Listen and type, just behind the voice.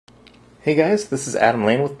Hey guys, this is Adam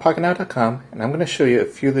Lane with Pocketnow.com, and I'm going to show you a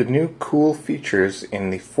few of the new cool features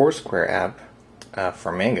in the Foursquare app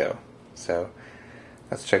for Mango. So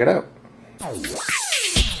let's check it out.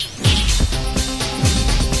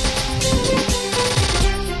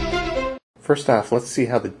 First off, let's see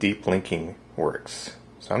how the deep linking works.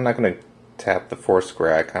 So I'm not going to tap the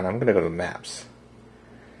Foursquare icon, I'm going to go to Maps.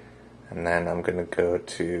 And then I'm going to go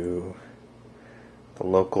to the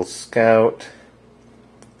local scout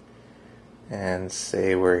and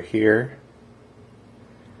say we're here.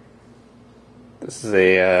 This is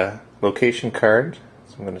a location card,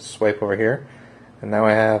 so I'm going to swipe over here, and now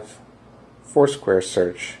I have Foursquare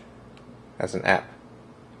search as an app.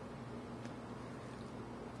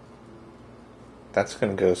 That's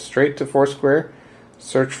going to go straight to Foursquare,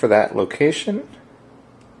 search for that location,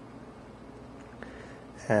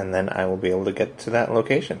 and then I will be able to get to that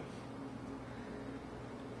location.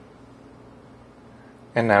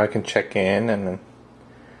 And now I can check in and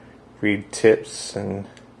read tips and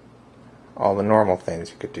all the normal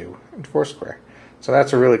things you could do in Foursquare. So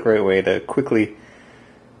that's a really great way to quickly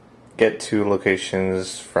get to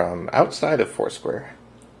locations from outside of Foursquare.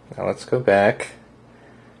 Now let's go back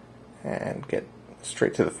and get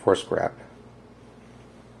straight to the Foursquare app.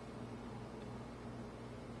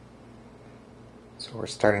 So we're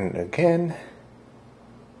starting it again,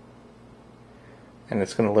 and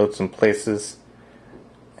it's going to load some places.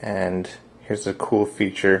 And here's a cool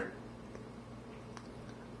feature.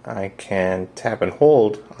 I can tap and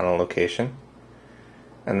hold on a location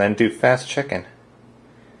and then do fast check-in.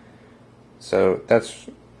 So that's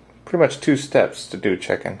pretty much 2 steps to do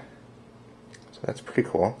check-in. So that's pretty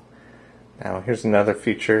cool. Now here's another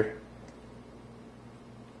feature.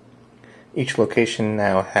 Each location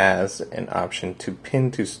now has an option to pin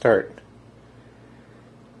to start.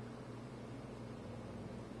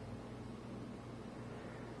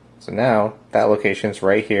 So now that location's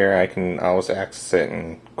right here. I can always access it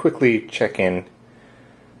and quickly check in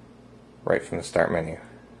right from the start menu.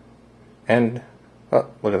 And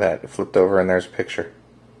oh, look at that, it flipped over and there's a picture.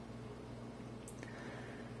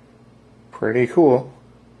 Pretty cool.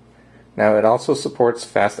 Now it also supports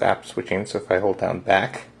fast app switching, so if I hold down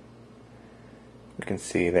back, you can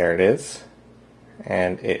see there it is,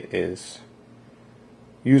 and it is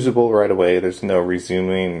usable right away. There's no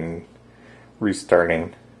resuming and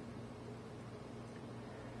restarting.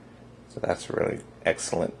 So that's really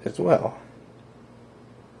excellent as well.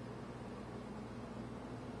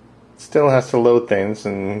 Still has to load things,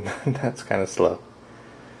 and that's kind of slow.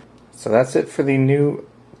 So that's it for the new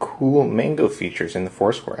cool Mango features in the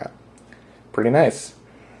Foursquare app. Pretty nice.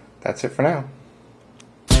 That's it for now.